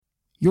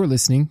You're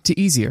listening to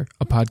Easier,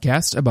 a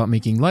podcast about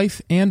making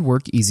life and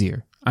work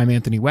easier. I'm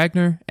Anthony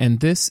Wagner, and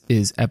this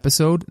is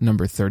episode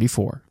number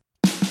 34.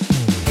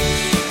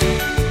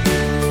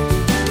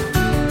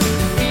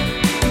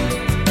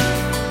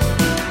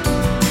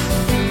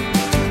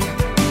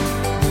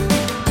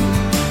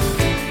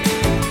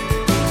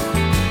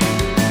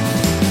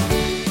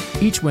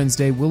 Each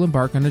Wednesday, we'll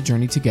embark on a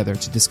journey together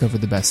to discover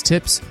the best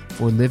tips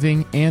for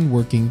living and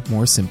working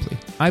more simply.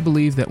 I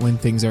believe that when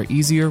things are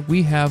easier,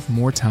 we have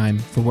more time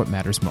for what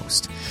matters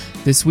most.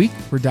 This week,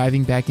 we're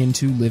diving back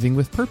into living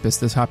with purpose,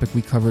 the topic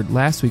we covered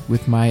last week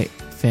with my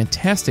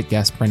fantastic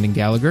guest, Brendan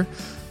Gallagher.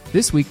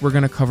 This week, we're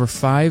going to cover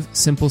 5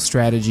 simple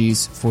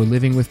strategies for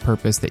living with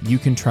purpose that you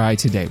can try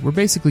today. We're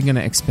basically going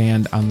to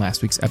expand on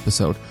last week's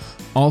episode.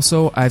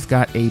 Also, I've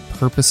got a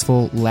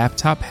purposeful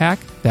laptop hack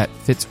that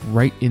fits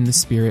right in the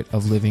spirit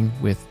of living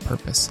with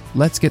purpose.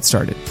 Let's get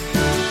started.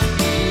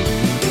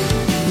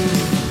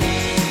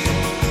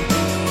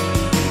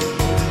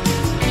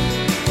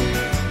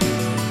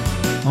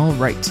 All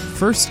right,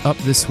 first up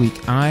this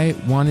week, I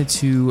wanted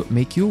to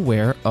make you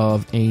aware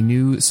of a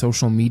new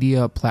social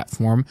media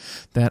platform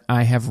that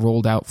I have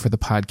rolled out for the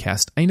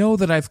podcast. I know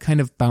that I've kind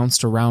of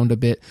bounced around a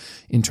bit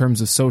in terms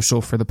of social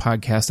for the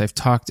podcast. I've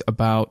talked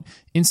about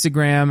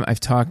Instagram, I've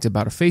talked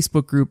about a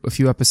Facebook group a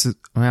few episodes,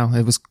 well,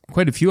 it was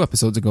quite a few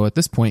episodes ago at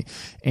this point,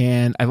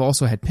 and I've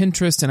also had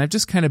Pinterest, and I've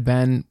just kind of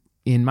been,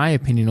 in my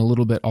opinion, a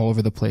little bit all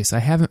over the place. I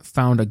haven't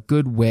found a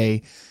good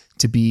way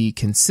to be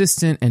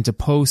consistent and to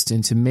post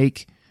and to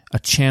make a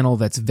channel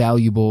that's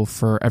valuable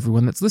for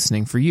everyone that's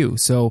listening, for you.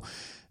 So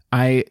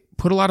I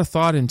put a lot of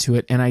thought into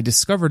it, and I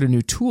discovered a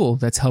new tool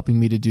that's helping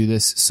me to do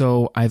this.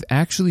 So I've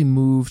actually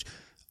moved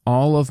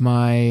all of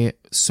my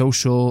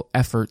social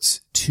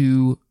efforts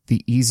to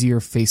the Easier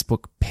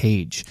Facebook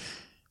page.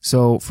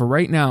 So for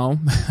right now,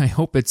 I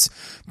hope it's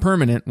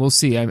permanent. We'll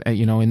see.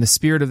 In the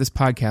spirit of this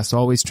podcast,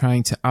 always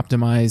trying to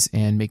optimize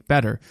and make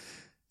better,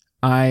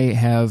 I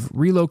have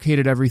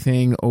relocated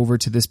everything over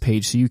to this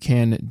page so you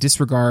can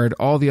disregard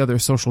all the other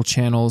social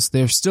channels.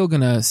 They're still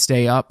going to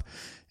stay up.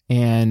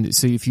 And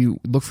so if you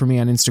look for me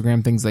on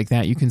Instagram, things like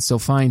that, you can still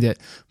find it.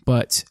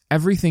 But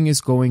everything is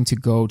going to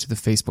go to the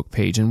Facebook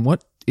page. And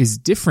what is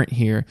different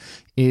here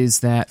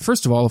is that,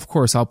 first of all, of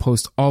course, I'll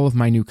post all of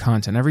my new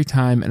content. Every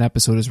time an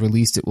episode is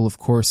released, it will, of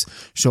course,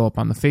 show up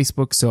on the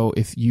Facebook. So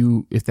if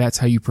that's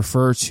how you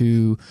prefer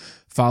to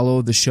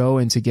follow the show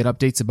and to get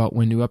updates about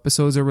when new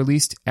episodes are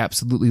released,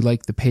 absolutely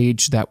like the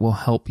page. That will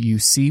help you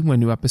see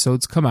when new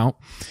episodes come out.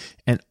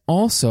 And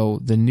also,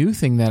 the new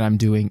thing that I'm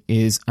doing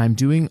is I'm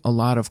doing a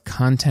lot of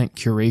content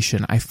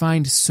curation. I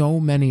find so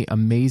many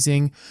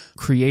amazing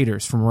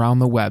creators from around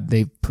the web.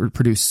 They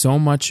produce so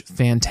much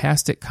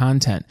fantastic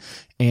content,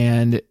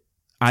 and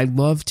I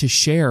love to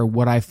share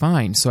what I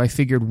find. So I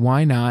figured,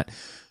 why not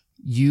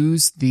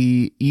use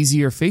the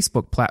Easier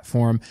Facebook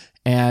platform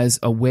as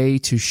a way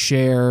to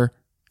share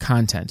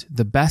content,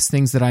 the best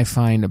things that I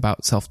find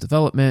about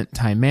self-development,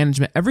 time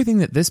management, everything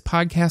that this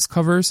podcast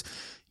covers.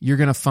 You're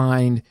going to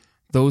find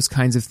those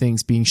kinds of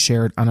things being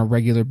shared on a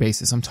regular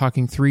basis. I'm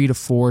talking 3 to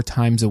 4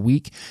 times a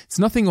week. It's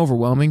nothing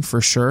overwhelming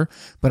for sure,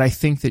 but I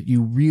think that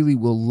you really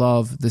will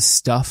love the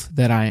stuff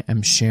that I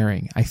am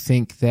sharing. I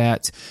think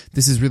that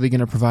this is really going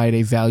to provide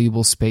a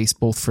valuable space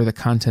both for the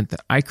content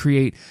that I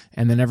create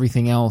and then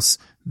everything else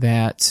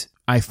that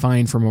I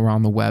find from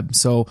around the web.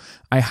 So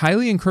I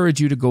highly encourage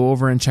you to go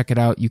over and check it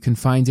out. You can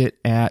find it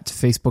at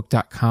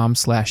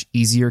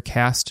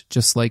facebook.com/easiercast,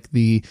 just like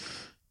the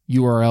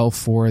URL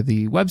for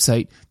the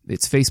website.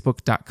 It's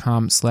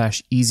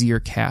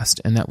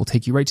facebook.com/easiercast, and that will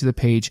take you right to the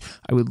page.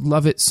 I would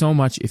love it so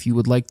much if you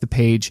would like the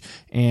page,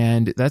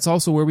 and that's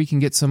also where we can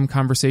get some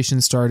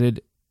conversation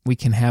started. We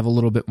can have a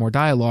little bit more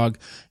dialogue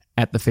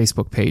at the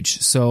Facebook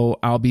page. So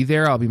I'll be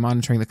there. I'll be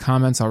monitoring the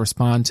comments. I'll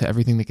respond to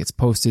everything that gets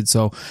posted.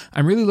 So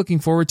I'm really looking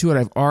forward to it.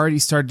 I've already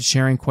started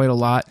sharing quite a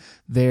lot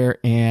there,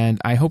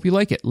 and I hope you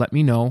like it. Let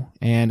me know.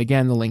 And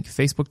again, the link,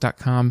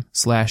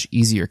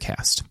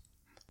 facebook.com/easiercast.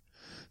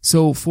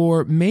 So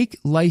for Make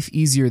Life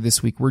Easier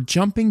this week, we're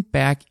jumping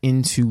back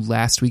into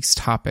last week's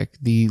topic,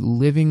 the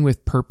living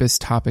with purpose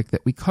topic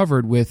that we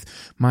covered with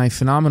my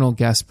phenomenal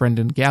guest,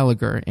 Brendan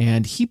Gallagher.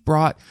 And he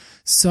brought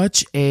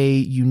such a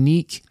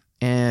unique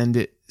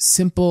and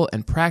simple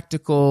and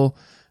practical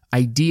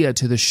idea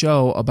to the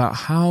show about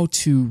how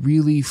to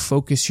really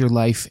focus your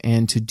life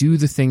and to do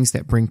the things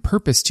that bring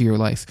purpose to your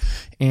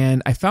life.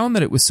 And I found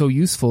that it was so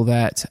useful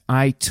that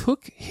I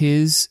took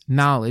his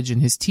knowledge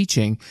and his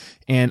teaching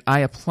and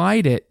I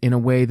applied it in a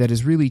way that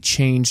has really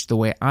changed the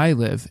way I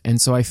live. And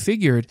so I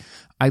figured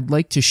I'd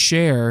like to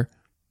share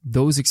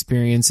those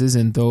experiences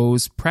and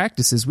those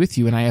practices with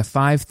you. And I have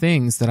 5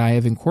 things that I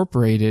have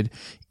incorporated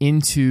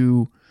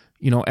into,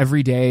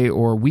 everyday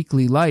or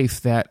weekly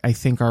life that I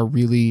think are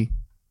really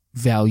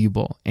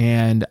valuable.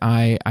 And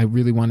I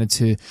really wanted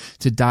to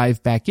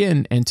dive back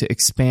in and to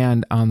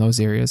expand on those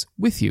areas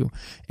with you.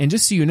 And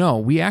just so you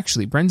know,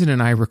 Brendan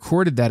and I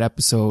recorded that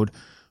episode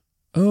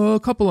a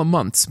couple of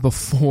months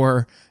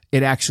before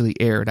it actually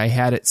aired. I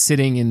had it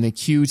sitting in the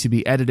queue to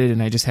be edited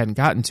and I just hadn't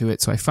gotten to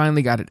it. So I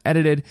finally got it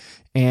edited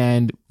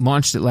and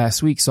launched it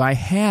last week. So I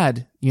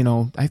had,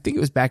 I think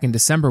it was back in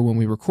December when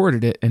we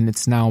recorded it, and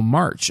it's now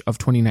March of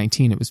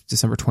 2019. It was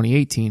December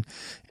 2018.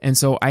 And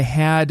so I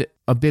had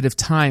a bit of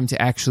time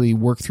to actually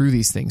work through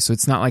these things. So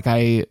it's not like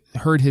I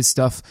heard his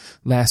stuff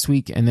last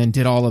week and then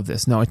did all of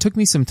this. No, it took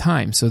me some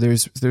time. So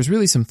there's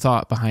really some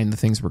thought behind the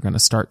things we're going to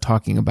start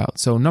talking about.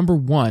 So number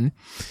one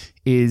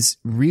is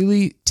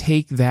really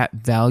take that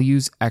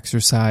values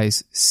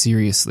exercise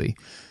seriously.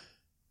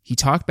 He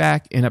talked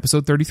back in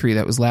episode 33,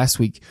 that was last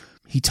week.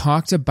 He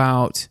talked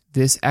about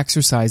this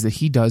exercise that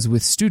he does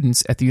with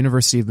students at the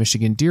University of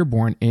Michigan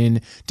Dearborn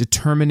in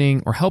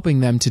determining or helping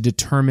them to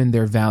determine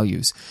their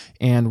values.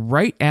 And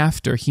right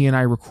after he and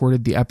I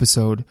recorded the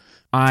episode,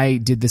 I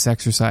did this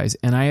exercise,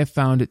 and I have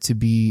found it to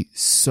be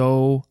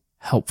so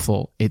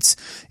helpful. It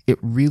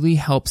really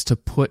helps to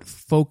put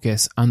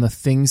focus on the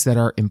things that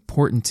are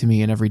important to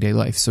me in everyday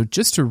life. So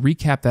just to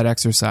recap that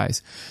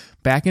exercise,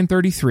 back in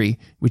 33,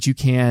 which you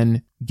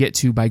can get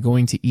to by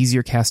going to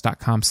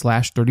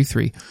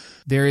easiercast.com/33,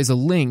 there is a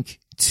link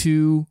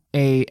to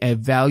a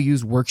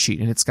values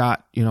worksheet, and it's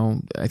got,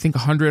 I think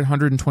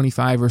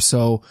 125 or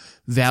so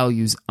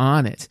values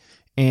on it.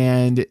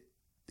 And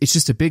it's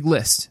just a big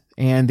list.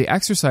 And the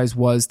exercise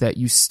was that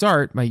you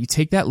start by, you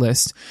take that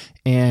list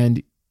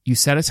and you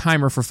set a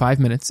timer for 5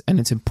 minutes, and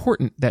it's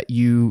important that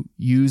you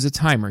use a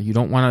timer. You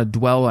don't want to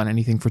dwell on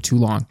anything for too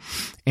long.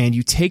 And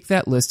you take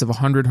that list of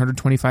 100,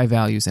 125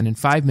 values, and in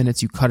 5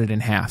 minutes, you cut it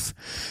in half.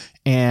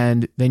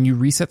 And then you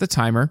reset the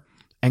timer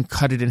and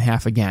cut it in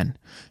half again.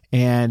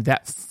 And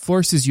that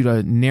forces you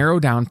to narrow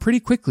down pretty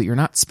quickly. You're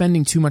not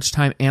spending too much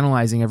time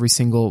analyzing every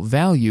single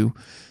value.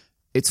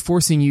 It's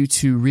forcing you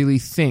to really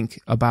think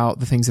about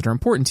the things that are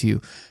important to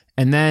you.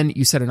 And then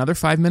you set another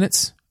 5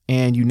 minutes,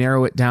 and you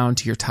narrow it down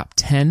to your top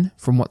 10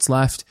 from what's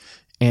left,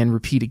 and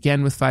repeat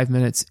again with 5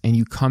 minutes, and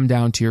you come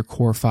down to your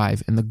core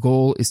 5. And the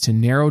goal is to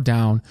narrow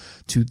down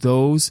to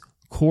those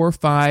core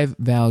 5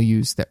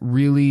 values that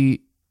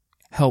really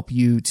help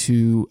you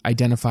to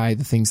identify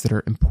the things that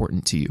are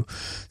important to you.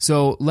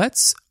 So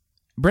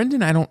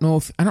Brendan, I don't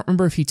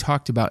remember if he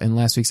talked about in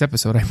last week's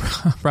episode. I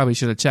probably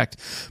should have checked,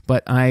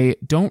 but I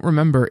don't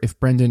remember if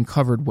Brendan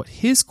covered what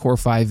his core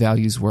 5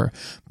 values were,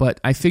 but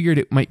I figured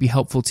it might be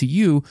helpful to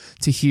you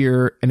to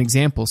hear an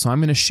example. So I'm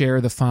going to share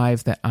the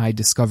 5 that I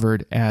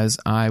discovered as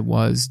I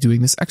was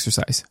doing this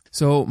exercise.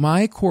 So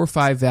my core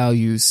 5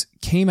 values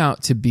came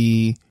out to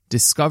be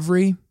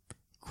discovery,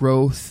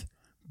 growth,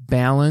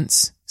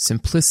 balance,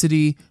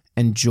 simplicity,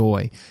 and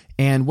joy.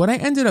 And what I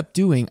ended up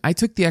doing, I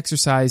took the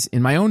exercise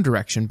in my own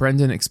direction.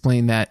 Brendan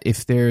explained that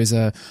if there's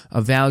a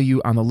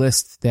value on the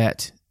list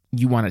that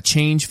you want to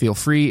change, feel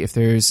free. If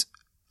there's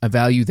a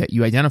value that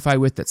you identify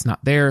with that's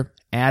not there,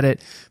 add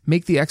it.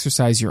 Make the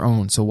exercise your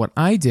own. So what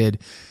I did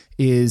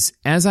is,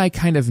 as I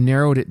kind of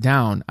narrowed it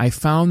down, I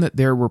found that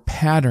there were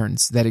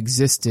patterns that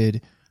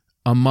existed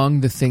among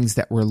the things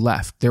that were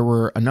left. There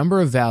were a number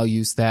of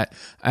values that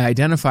I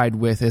identified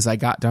with as I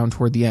got down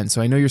toward the end.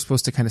 So I know you're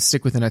supposed to kind of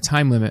stick within a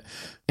time limit.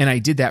 And I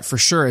did that for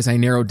sure as I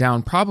narrowed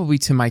down probably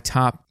to my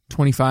top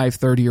 25,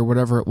 30 or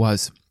whatever it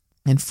was.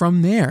 And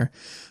from there,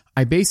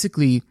 I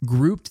basically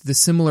grouped the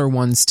similar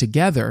ones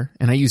together,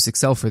 and I used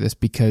Excel for this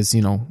because,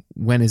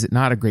 when is it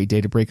not a great day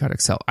to break out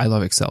Excel? I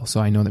love Excel, so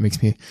I know that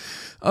makes me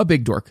a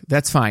big dork.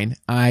 That's fine.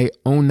 I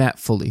own that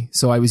fully.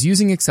 So I was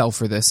using Excel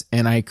for this,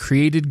 and I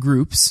created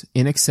groups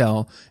in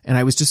Excel, and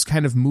I was just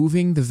kind of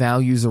moving the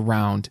values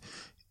around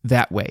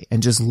that way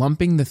and just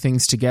lumping the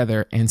things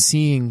together and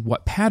seeing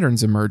what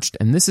patterns emerged.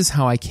 And this is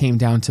how I came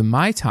down to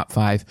my top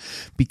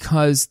 5,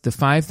 because the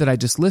 5 that I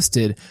just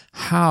listed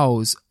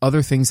house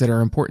other things that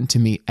are important to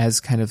me as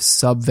kind of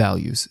sub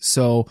values.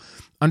 So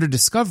under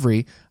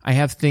discovery, I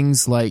have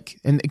things like,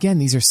 and again,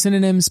 these are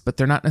synonyms, but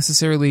they're not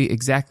necessarily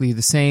exactly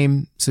the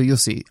same. So you'll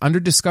see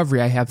under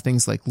discovery, I have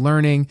things like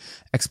learning,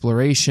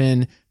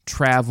 exploration,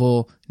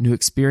 travel, new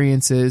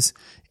experiences.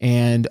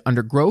 And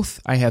under growth,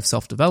 I have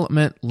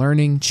self-development,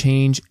 learning,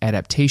 change,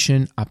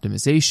 adaptation,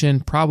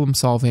 optimization, problem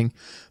solving.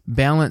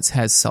 Balance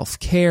has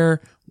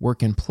self-care,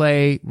 work and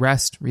play,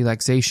 rest,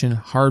 relaxation,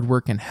 hard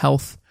work, and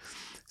health.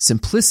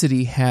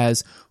 Simplicity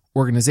has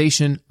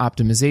organization,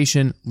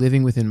 optimization,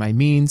 living within my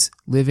means,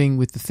 living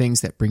with the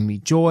things that bring me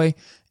joy,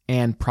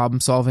 and problem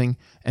solving.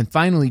 And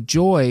finally,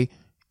 joy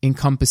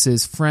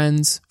encompasses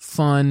friends,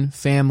 fun,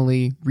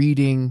 family,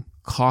 reading,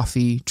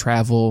 coffee,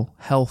 travel,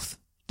 health,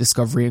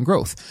 discovery, and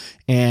growth.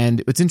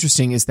 And what's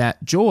interesting is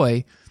that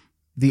joy,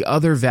 the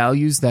other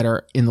values that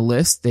are in the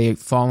list, they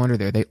fall under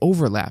there. They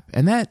overlap.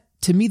 And that,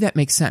 to me, that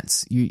makes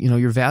sense.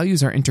 Your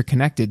values are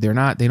interconnected.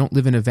 They don't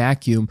live in a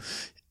vacuum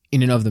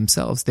in and of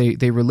themselves.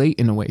 They relate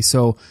in a way.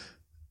 So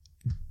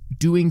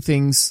doing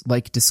things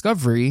like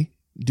discovery,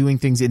 doing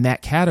things in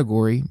that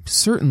category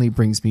certainly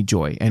brings me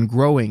joy, and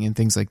growing and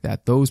things like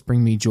that. Those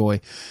bring me joy.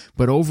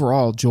 But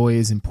overall, joy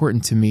is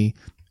important to me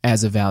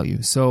as a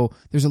value. So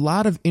there's a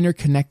lot of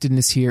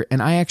interconnectedness here,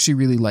 and I actually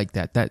really like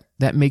that.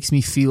 That makes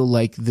me feel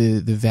like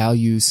the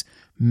values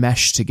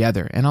mesh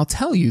together. And I'll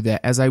tell you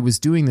that as I was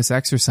doing this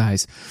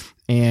exercise,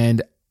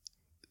 and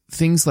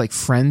things like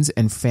friends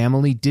and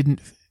family didn't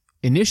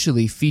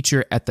initially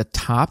feature at the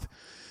top.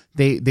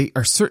 They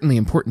are certainly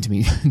important to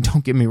me.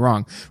 Don't get me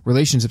wrong.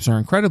 Relationships are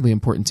incredibly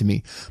important to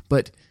me.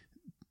 But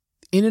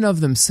in and of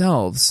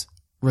themselves,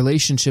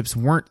 relationships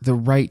weren't the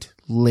right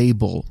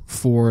label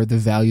for the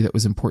value that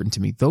was important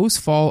to me. Those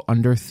fall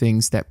under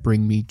things that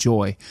bring me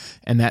joy,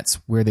 and that's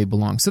where they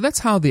belong. So that's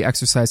how the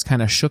exercise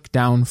kind of shook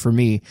down for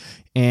me.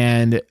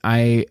 And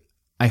I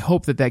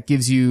hope that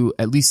gives you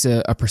at least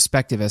a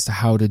perspective as to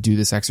how to do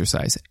this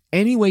exercise.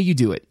 Any way you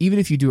do it, even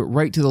if you do it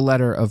right to the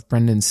letter of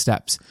Brendon's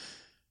steps,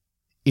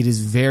 it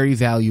is very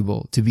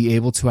valuable to be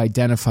able to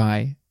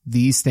identify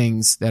these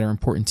things that are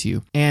important to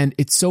you. And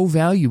it's so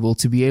valuable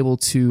to be able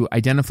to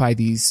identify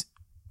these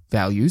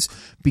values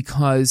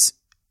because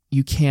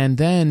you can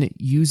then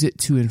use it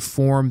to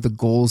inform the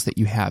goals that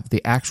you have,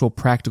 the actual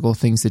practical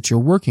things that you're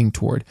working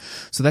toward.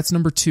 So that's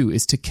number 2,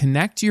 is to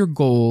connect your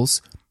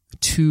goals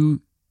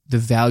to the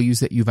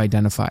values that you've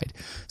identified.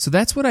 So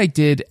that's what I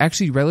did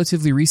actually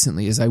relatively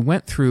recently, is I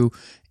went through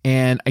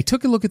and I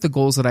took a look at the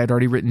goals that I'd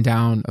already written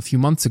down a few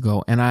months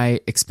ago, and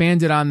I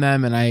expanded on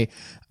them, and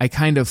I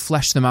kind of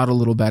fleshed them out a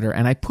little better,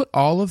 and I put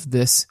all of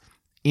this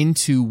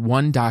into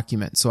one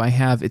document. So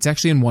it's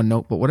actually in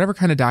OneNote, but whatever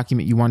kind of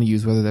document you want to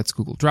use, whether that's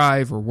Google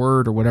Drive or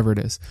Word or whatever it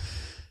is,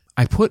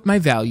 I put my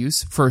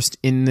values first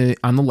on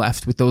the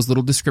left with those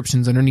little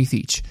descriptions underneath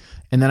each.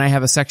 And then I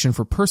have a section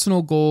for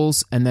personal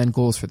goals, and then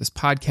goals for this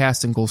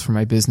podcast and goals for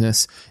my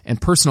business, and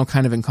personal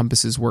kind of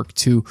encompasses work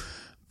too.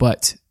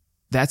 But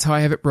that's how I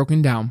have it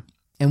broken down.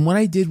 And what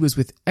I did was,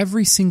 with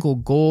every single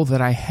goal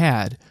that I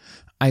had,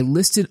 I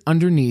listed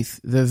underneath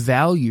the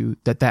value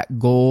that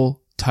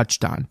goal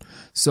touched on.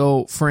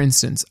 So for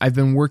instance, I've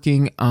been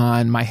working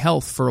on my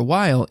health for a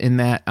while, in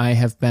that I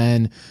have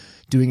been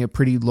doing a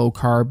pretty low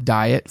carb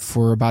diet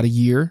for about a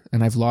year,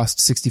 and I've lost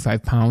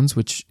 65 pounds,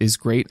 which is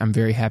great. I'm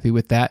very happy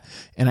with that.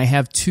 And I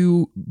have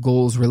 2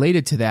 goals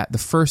related to that. The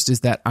first is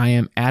that I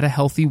am at a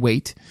healthy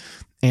weight.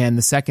 And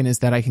the second is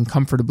that I can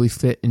comfortably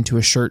fit into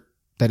a shirt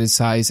that is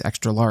size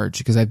extra large,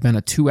 because I've been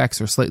a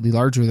 2X or slightly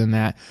larger than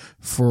that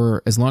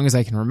for as long as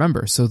I can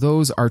remember. So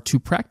those are 2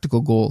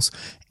 practical goals,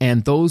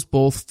 and those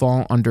both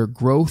fall under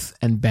growth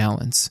and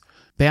balance.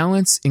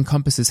 Balance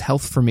encompasses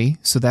health for me.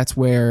 So that's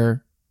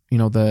where,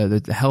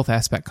 the health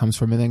aspect comes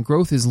from. And then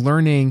growth is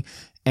learning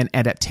and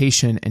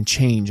adaptation and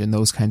change and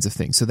those kinds of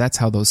things. So that's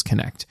how those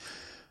connect.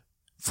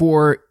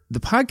 For the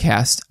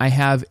podcast, I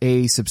have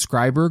a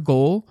subscriber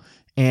goal.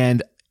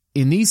 And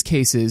in these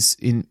cases,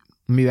 let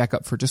me back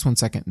up for just one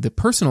second. The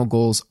personal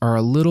goals are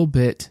a little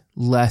bit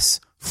less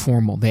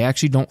formal. They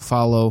actually don't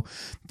follow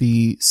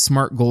the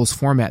SMART goals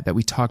format that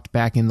we talked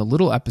back in the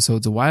little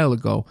episodes a while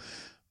ago.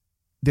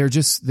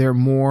 They're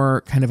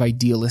more kind of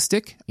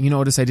idealistic. You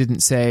notice I didn't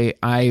say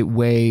I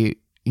weigh,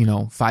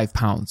 5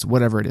 pounds,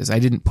 whatever it is. I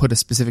didn't put a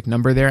specific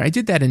number there. I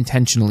did that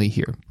intentionally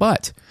here.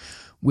 But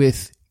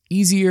with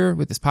Easier,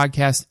 with this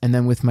podcast, and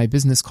then with my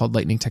business called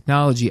Lightning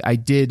Technology, I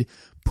did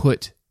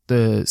put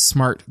the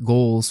SMART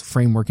goals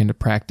framework into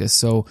practice.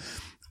 So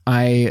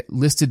I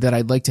listed that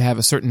I'd like to have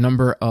a certain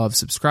number of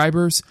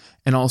subscribers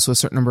and also a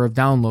certain number of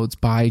downloads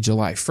by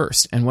July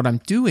 1st. And what I'm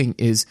doing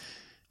is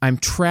I'm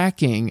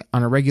tracking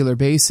on a regular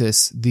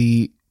basis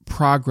the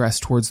progress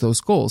towards those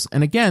goals.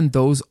 And again,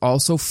 those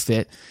also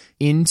fit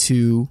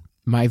into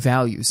my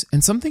values.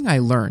 And something I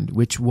learned,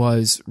 which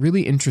was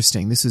really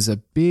interesting, this is a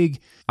big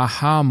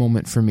aha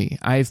moment for me.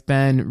 I've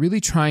been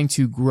really trying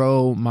to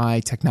grow my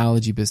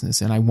technology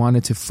business, and I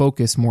wanted to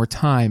focus more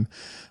time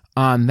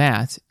on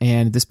that.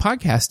 And this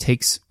podcast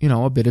takes,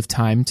 a bit of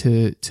time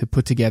to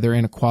put together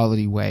in a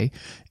quality way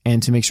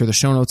and to make sure the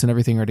show notes and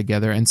everything are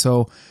together. And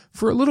so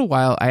for a little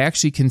while, I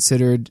actually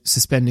considered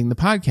suspending the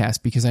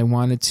podcast because I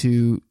wanted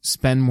to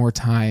spend more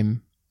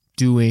time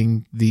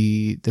doing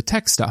the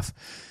tech stuff.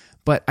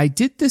 But I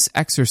did this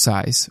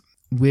exercise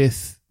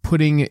with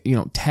putting,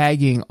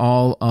 tagging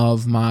all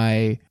of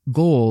my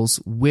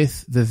goals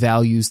with the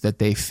values that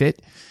they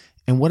fit.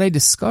 And what I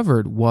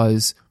discovered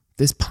was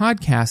this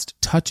podcast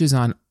touches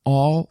on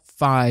all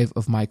 5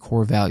 of my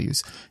core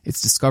values.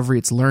 It's discovery,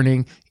 it's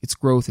learning, it's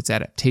growth, it's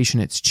adaptation,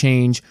 it's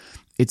change,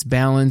 it's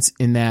balance,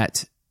 in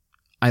that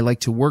I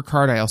like to work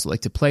hard. I also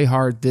like to play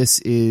hard.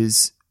 This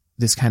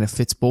kind of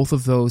fits both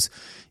of those.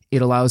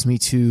 It allows me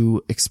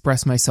to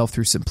express myself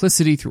through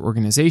simplicity, through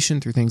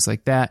organization, through things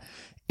like that.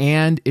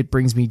 And it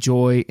brings me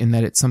joy in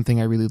that it's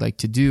something I really like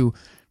to do.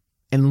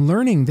 And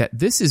learning that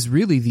this is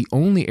really the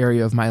only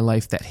area of my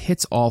life that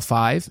hits all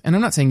 5. And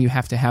I'm not saying you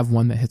have to have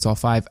one that hits all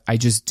 5. I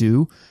just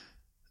do.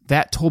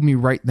 That told me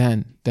right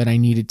then that I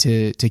needed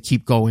to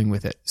keep going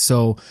with it.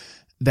 So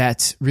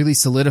that really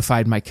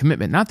solidified my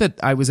commitment. Not that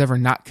I was ever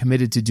not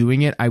committed to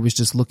doing it. I was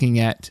just looking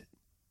at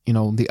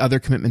the other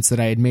commitments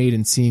that I had made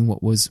and seeing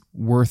what was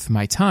worth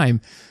my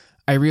time.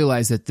 I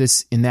realized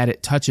that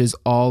it touches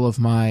all of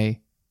my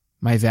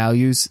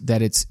values,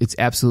 that it's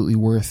absolutely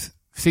worth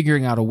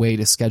figuring out a way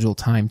to schedule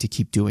time to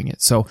keep doing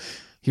it. So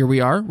here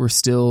we are. We're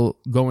still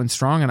going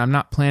strong, and I'm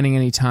not planning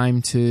any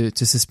time to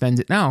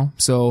suspend it now.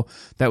 So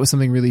that was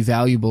something really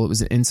valuable. It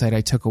was an insight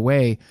I took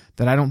away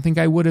that I don't think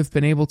I would have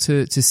been able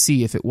to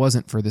see if it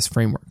wasn't for this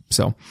framework.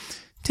 So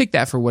take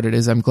that for what it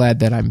is. I'm glad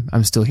that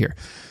I'm still here.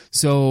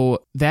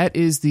 So that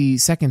is the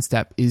second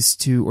step,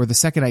 or the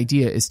second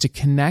idea is to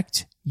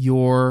connect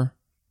your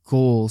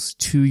goals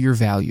to your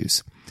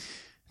values.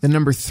 The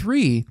number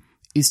 3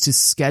 is to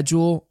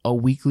schedule a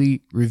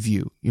weekly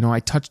review. I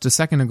touched a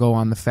second ago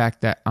on the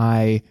fact that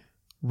I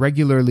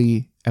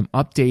regularly am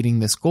updating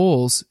this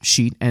goals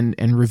sheet and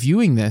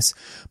reviewing this.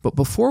 But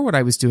before, what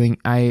I was doing,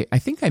 I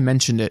think I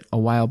mentioned it a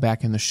while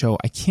back in the show.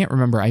 I can't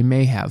remember. I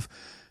may have,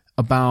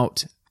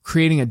 about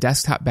creating a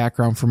desktop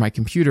background for my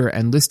computer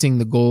and listing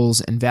the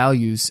goals and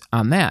values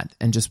on that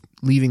and just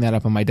leaving that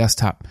up on my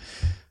desktop.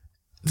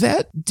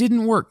 That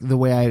didn't work the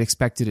way I had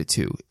expected it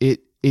to.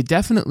 It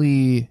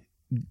definitely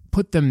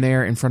put them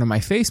there in front of my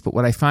face, but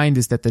what I find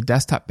is that the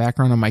desktop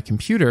background on my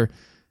computer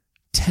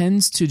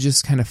tends to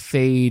just kind of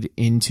fade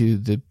into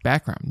the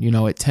background.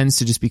 It tends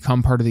to just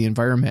become part of the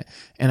environment,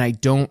 and I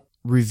don't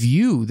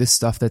review the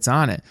stuff that's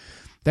on it.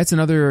 That's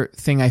another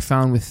thing I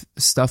found with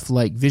stuff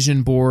like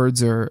vision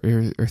boards or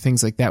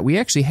things like that. We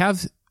actually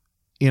have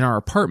in our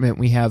apartment,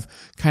 we have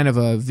kind of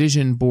a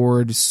vision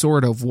board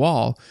sort of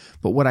wall.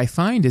 But what I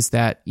find is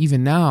that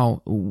even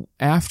now,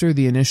 after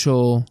the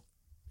initial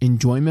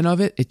enjoyment of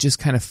it, it just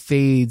kind of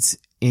fades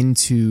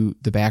into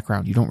the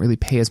background. You don't really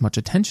pay as much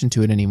attention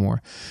to it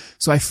anymore.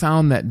 So I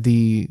found that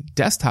the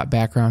desktop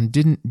background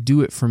didn't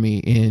do it for me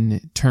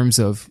in terms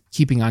of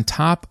keeping on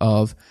top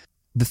of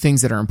the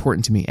things that are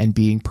important to me and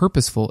being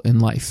purposeful in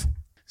life.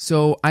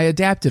 So I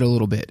adapted a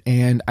little bit,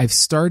 and I've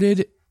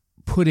started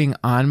putting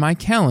on my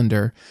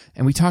calendar,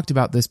 and we talked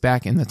about this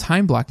back in the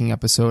time blocking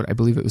episode. I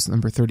believe it was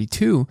number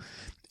 32.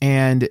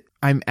 And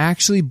I'm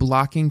actually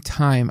blocking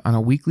time on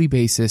a weekly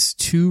basis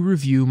to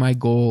review my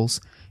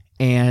goals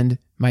and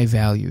my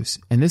values.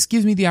 And this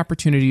gives me the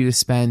opportunity to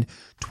spend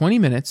 20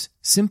 minutes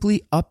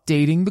simply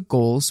updating the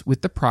goals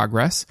with the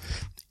progress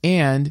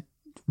and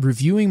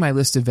reviewing my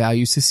list of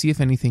values to see if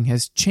anything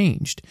has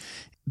changed.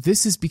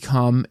 This has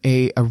become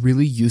a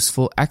really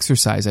useful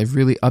exercise. I've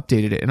really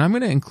updated it. And I'm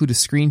going to include a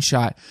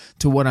screenshot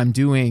to what I'm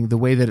doing, the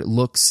way that it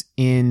looks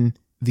in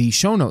the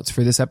show notes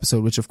for this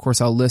episode, which of course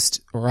I'll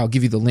list, or I'll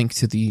give you the link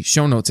to the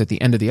show notes at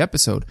the end of the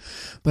episode.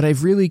 But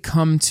I've really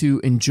come to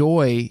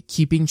enjoy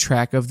keeping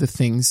track of the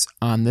things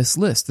on this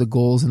list, the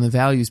goals and the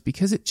values,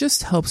 because it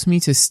just helps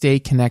me to stay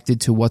connected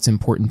to what's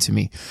important to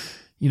me.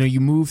 You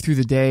move through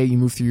the day, you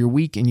move through your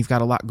week, and you've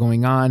got a lot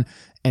going on,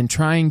 and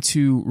trying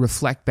to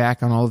reflect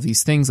back on all of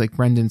these things, like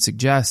Brendan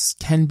suggests,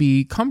 can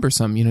be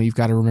cumbersome. You've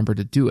got to remember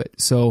to do it.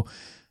 So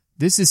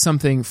this is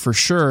something for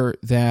sure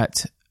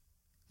that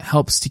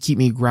helps to keep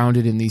me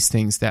grounded in these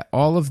things, that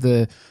all of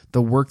the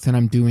work that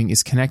I'm doing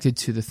is connected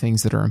to the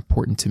things that are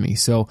important to me.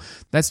 So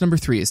that's number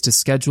 3, is to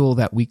schedule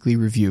that weekly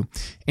review.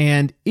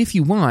 And if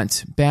you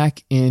want,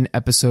 back in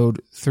episode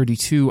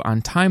 32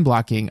 on time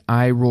blocking,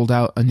 I rolled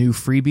out a new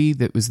freebie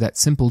that was that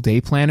simple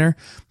day planner.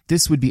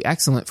 This would be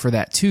excellent for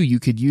that too. You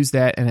could use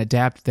that and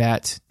adapt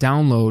that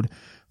download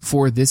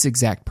for this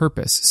exact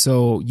purpose.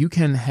 So you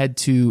can head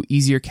to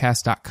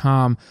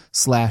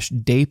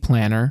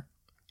easiercast.com/dayplanner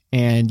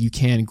and you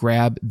can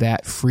grab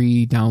that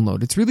free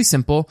download. It's really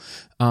simple.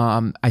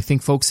 I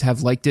think folks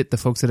have liked it, the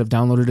folks that have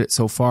downloaded it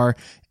so far,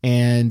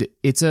 and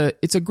it's a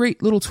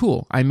great little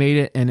tool. I made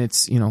it, and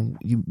it's, you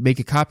make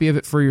a copy of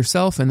it for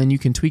yourself, and then you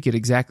can tweak it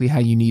exactly how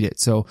you need it.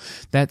 So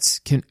that's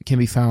can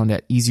be found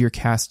at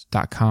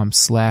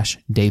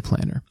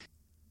easiercast.com/dayplanner.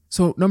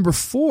 So number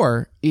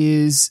 4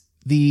 is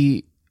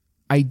the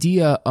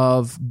idea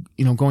of,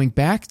 going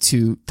back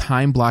to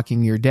time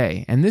blocking your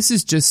day. And this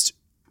is just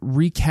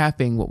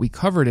recapping what we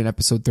covered in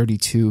episode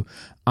 32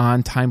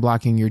 on time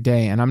blocking your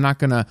day. And I'm not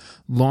going to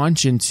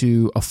launch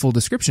into a full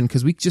description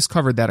because we just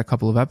covered that a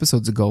couple of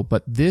episodes ago.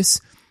 But this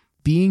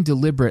being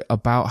deliberate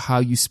about how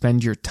you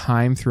spend your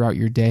time throughout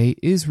your day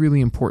is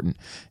really important.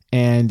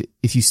 And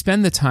if you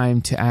spend the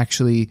time to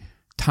actually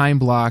time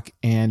block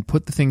and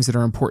put the things that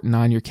are important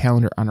on your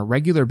calendar on a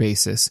regular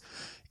basis,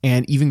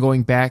 and even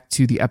going back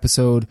to the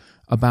episode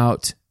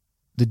about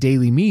the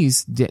daily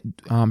me's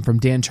from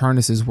Dan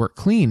Charnas's Work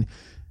Clean,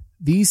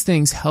 these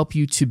things help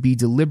you to be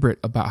deliberate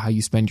about how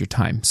you spend your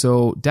time.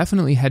 So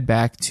definitely head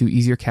back to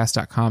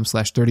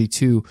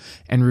easiercast.com/32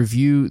 and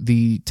review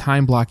the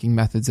time blocking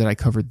methods that I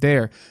covered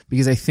there,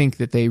 because I think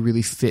that they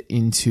really fit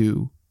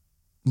into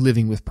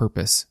living with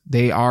purpose.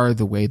 They are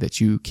the way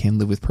that you can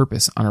live with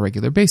purpose on a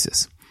regular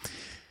basis.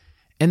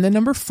 And then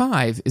number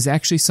 5 is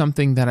actually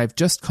something that I've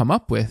just come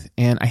up with,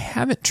 and I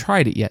haven't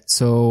tried it yet.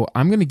 So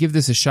I'm going to give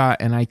this a shot,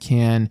 and I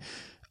can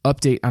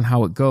update on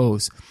how it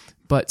goes.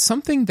 But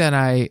something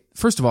that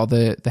first of all,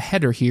 the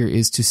header here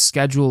is to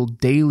schedule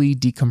daily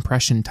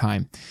decompression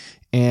time.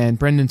 And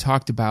Brendan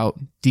talked about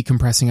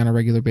decompressing on a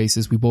regular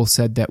basis. We both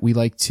said that we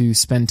like to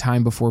spend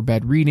time before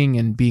bed reading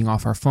and being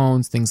off our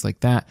phones, things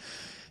like that.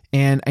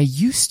 And I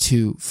used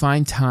to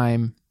find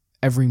time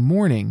every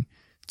morning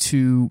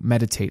to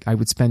meditate. I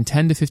would spend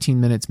 10 to 15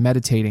 minutes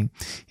meditating,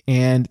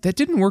 and that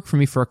didn't work for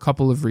me for a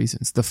couple of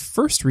reasons. The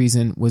first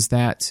reason was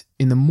that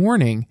in the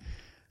morning,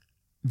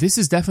 this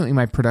is definitely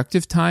my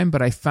productive time,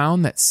 but I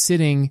found that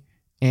sitting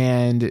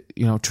and,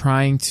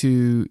 trying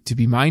to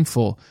be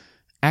mindful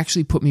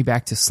actually put me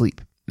back to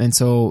sleep. And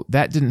so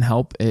that didn't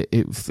help.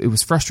 It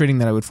was frustrating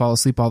that I would fall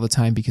asleep all the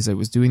time because I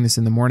was doing this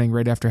in the morning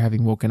right after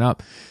having woken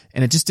up,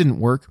 and it just didn't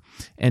work.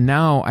 And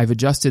now I've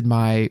adjusted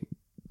my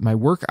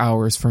work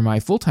hours for my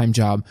full-time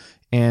job,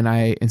 and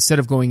instead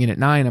of going in at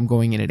 9, I'm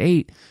going in at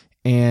 8.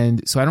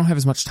 And so I don't have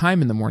as much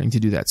time in the morning to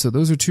do that. So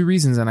those are two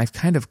reasons, and I've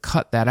kind of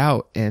cut that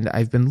out, and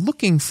I've been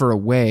looking for a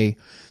way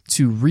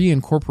to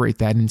reincorporate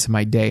that into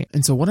my day.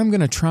 And so what I'm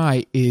going to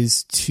try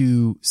is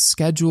to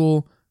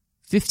schedule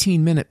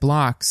 15-minute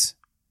blocks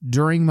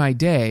during my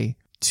day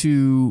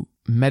to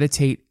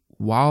meditate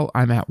while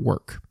I'm at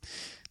work.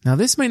 Now,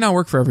 this might not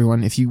work for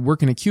everyone. If you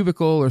work in a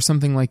cubicle or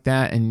something like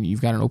that and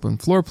you've got an open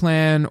floor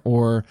plan,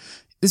 or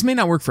this may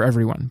not work for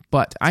everyone,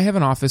 but I have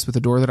an office with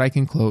a door that I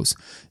can close.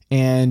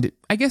 And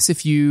I guess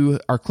if you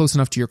are close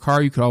enough to your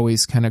car, you could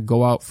always kind of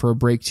go out for a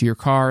break to your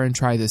car and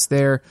try this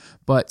there.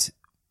 But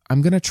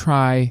I'm going to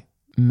try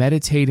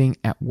meditating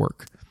at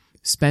work,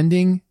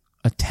 spending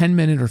a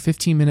 10-minute or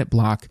 15-minute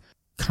block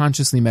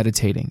consciously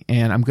meditating.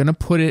 And I'm going to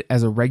put it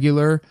as a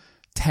regular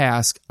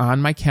task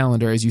on my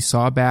calendar. As you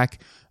saw back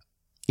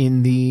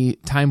in the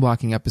time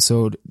blocking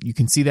episode, you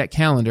can see that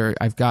calendar.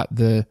 I've got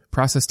the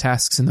process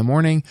tasks in the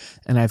morning,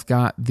 and I've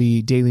got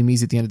the daily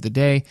me's at the end of the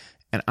day.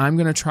 And I'm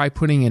going to try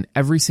putting in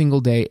every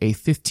single day a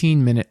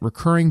 15-minute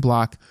recurring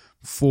block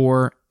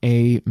for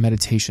a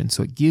meditation.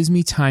 So it gives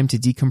me time to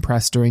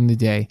decompress during the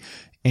day.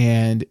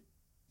 And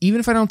even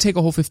if I don't take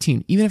a whole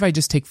 15, even if I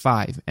just take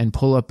 5 and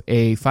pull up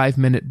a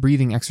 5-minute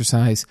breathing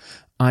exercise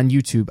on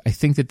YouTube, I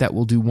think that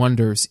will do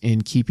wonders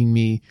in keeping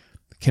me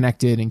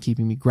connected and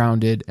keeping me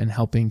grounded and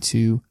helping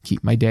to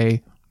keep my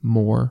day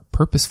more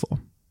purposeful.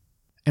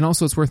 And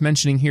also, it's worth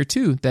mentioning here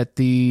too that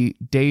the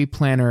day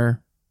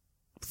planner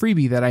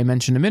freebie that I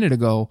mentioned a minute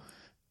ago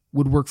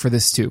would work for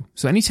this too.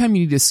 So anytime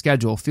you need to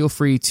schedule, feel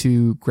free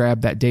to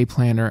grab that day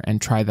planner and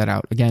try that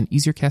out. Again,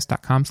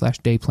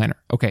 easiercast.com/day planner.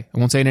 Okay, I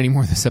won't say it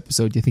anymore this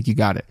episode. You think you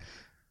got it.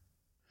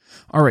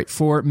 All right,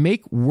 for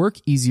Make Work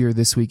Easier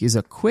this week is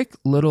a quick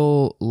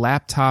little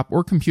laptop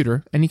or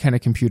computer, any kind of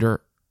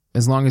computer,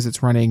 as long as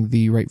it's running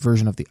the right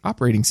version of the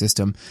operating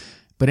system.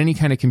 But any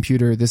kind of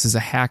computer, this is a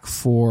hack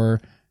for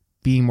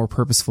being more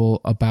purposeful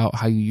about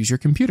how you use your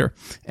computer.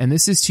 And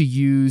this is to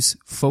use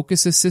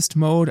Focus Assist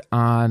mode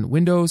on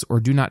Windows or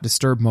Do Not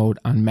Disturb mode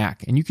on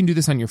Mac. And you can do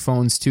this on your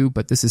phones too,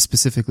 but this is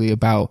specifically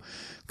about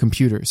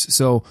computers.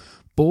 So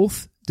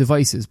both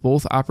devices,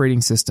 both operating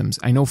systems,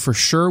 I know for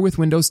sure with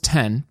Windows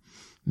 10,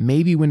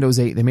 maybe Windows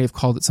 8, they may have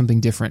called it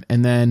something different.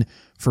 And then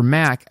for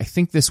Mac, I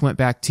think this went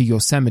back to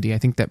Yosemite. I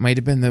think that might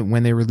have been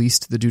when they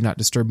released the Do Not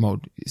Disturb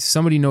mode. If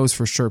somebody knows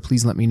for sure,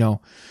 please let me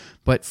know.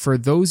 But for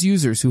those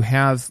users who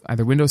have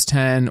either Windows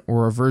 10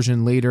 or a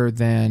version later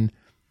than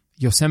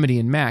Yosemite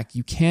and Mac,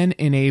 you can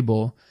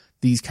enable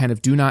these kind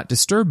of Do Not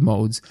Disturb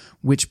modes,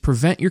 which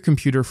prevent your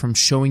computer from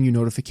showing you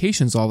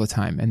notifications all the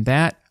time. And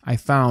that I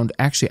found,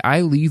 actually,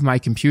 I leave my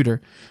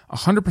computer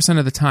 100%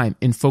 of the time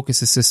in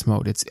Focus Assist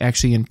mode. It's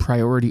actually in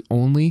priority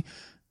only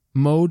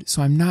mode,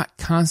 so I'm not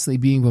constantly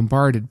being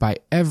bombarded by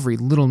every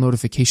little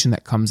notification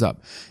that comes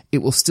up. It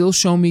will still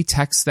show me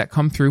texts that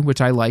come through,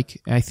 which I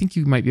like. I think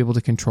you might be able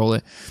to control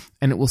it.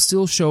 And it will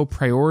still show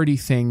priority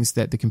things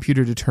that the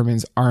computer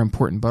determines are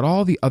important. But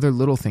all the other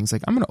little things,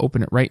 like I'm going to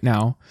open it right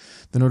now,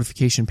 the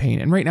notification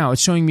pane. And right now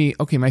it's showing me,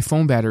 okay, my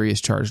phone battery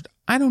is charged.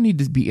 I don't need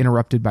to be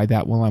interrupted by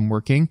that while I'm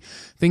working.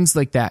 Things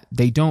like that.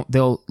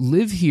 They'll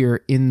live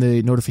here in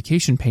the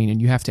notification pane,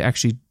 and you have to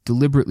actually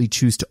deliberately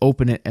choose to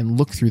open it and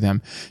look through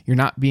them. You're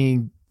not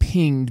being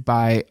pinged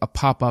by a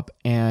pop-up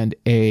and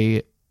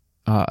a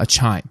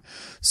chime.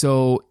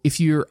 So if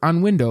you're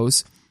on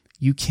Windows,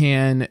 you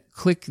can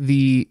click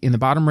in the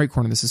bottom right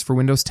corner, this is for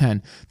Windows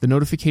 10, the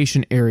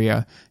notification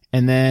area,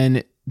 and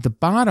then the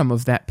bottom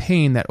of that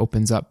pane that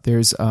opens up,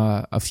 there's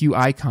a few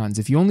icons.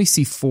 If you only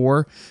see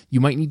 4, you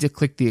might need to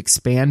click the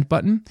expand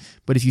button.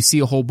 But if you see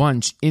a whole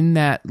bunch in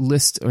that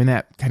list or in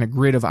that kind of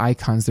grid of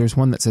icons, there's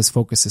one that says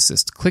Focus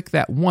Assist. Click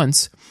that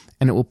once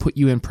and it will put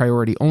you in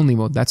priority only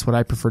mode. That's what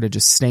I prefer to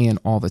just stay in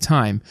all the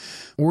time.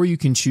 Or you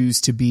can choose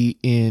to be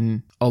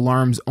in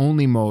alarms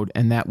only mode,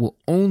 and that will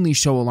only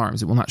show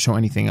alarms. It will not show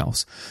anything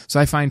else. So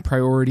I find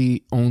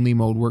priority only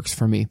mode works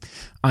for me.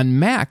 On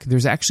Mac,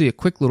 there's actually a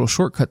quick little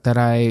shortcut that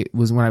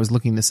when I was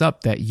looking this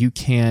up, that you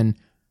can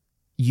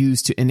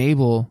use to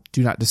enable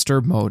Do Not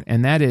Disturb mode.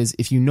 And that is,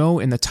 if you know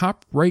in the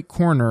top right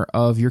corner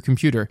of your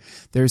computer,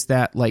 there's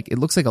that, it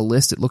looks like a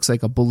list. It looks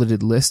like a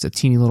bulleted list, a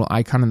teeny little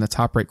icon in the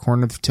top right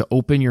corner to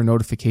open your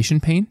notification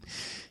pane.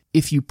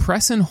 If you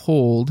press and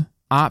hold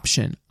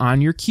Option on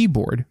your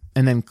keyboard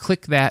and then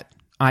click that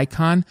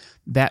icon,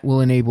 that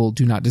will enable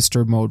Do Not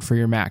Disturb mode for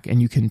your Mac,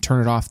 and you can turn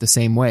it off the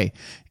same way.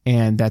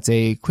 And that's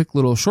a quick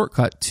little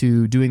shortcut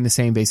to doing the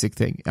same basic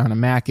thing. On a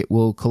Mac, it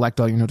will collect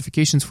all your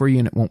notifications for you,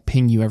 and it won't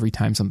ping you every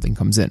time something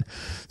comes in.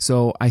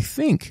 So I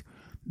think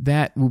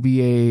that will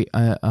be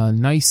a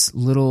nice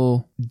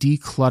little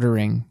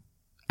decluttering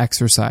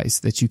exercise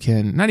that you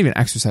can, not even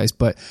exercise,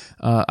 but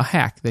a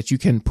hack that you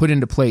can put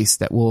into place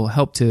that will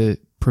help to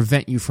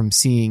prevent you from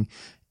seeing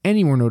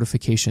any more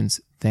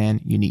notifications than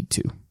you need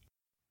to.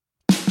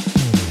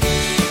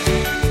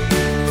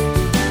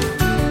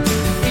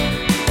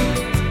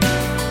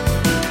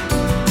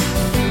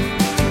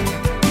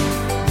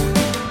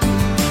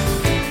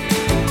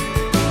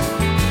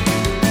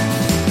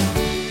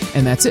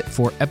 And that's it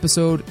for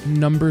episode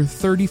number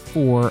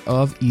 34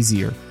 of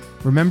Easier.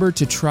 Remember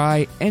to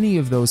try any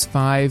of those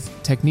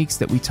 5 techniques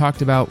that we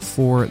talked about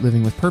for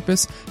living with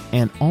purpose,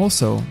 and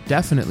also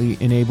definitely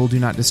enable Do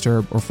Not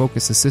Disturb or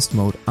Focus Assist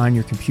mode on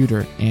your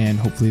computer, and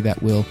hopefully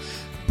that will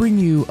bring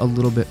you a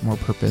little bit more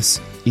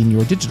purpose in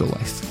your digital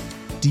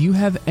life. Do you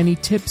have any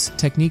tips,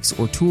 techniques,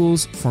 or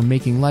tools for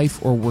making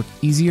life or work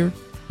easier?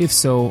 If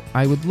so,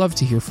 I would love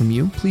to hear from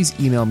you. Please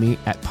email me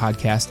at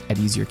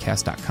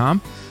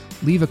podcast@easiercast.com.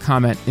 Leave a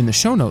comment in the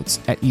show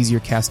notes at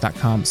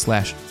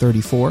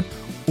easiercast.com/34,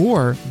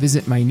 or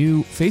visit my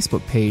new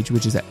Facebook page,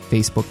 which is at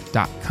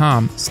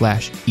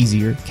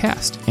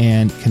facebook.com/easiercast,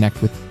 and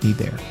connect with me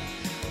there.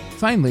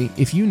 Finally,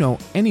 if you know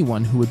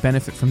anyone who would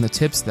benefit from the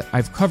tips that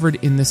I've covered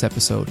in this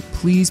episode,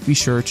 please be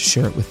sure to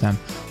share it with them.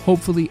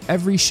 Hopefully,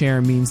 every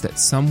share means that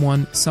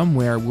someone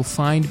somewhere will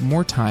find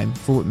more time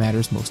for what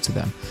matters most to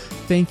them.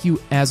 Thank you,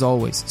 as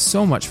always,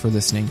 so much for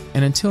listening,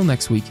 and until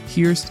next week,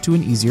 here's to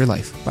an easier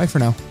life. Bye for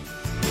now.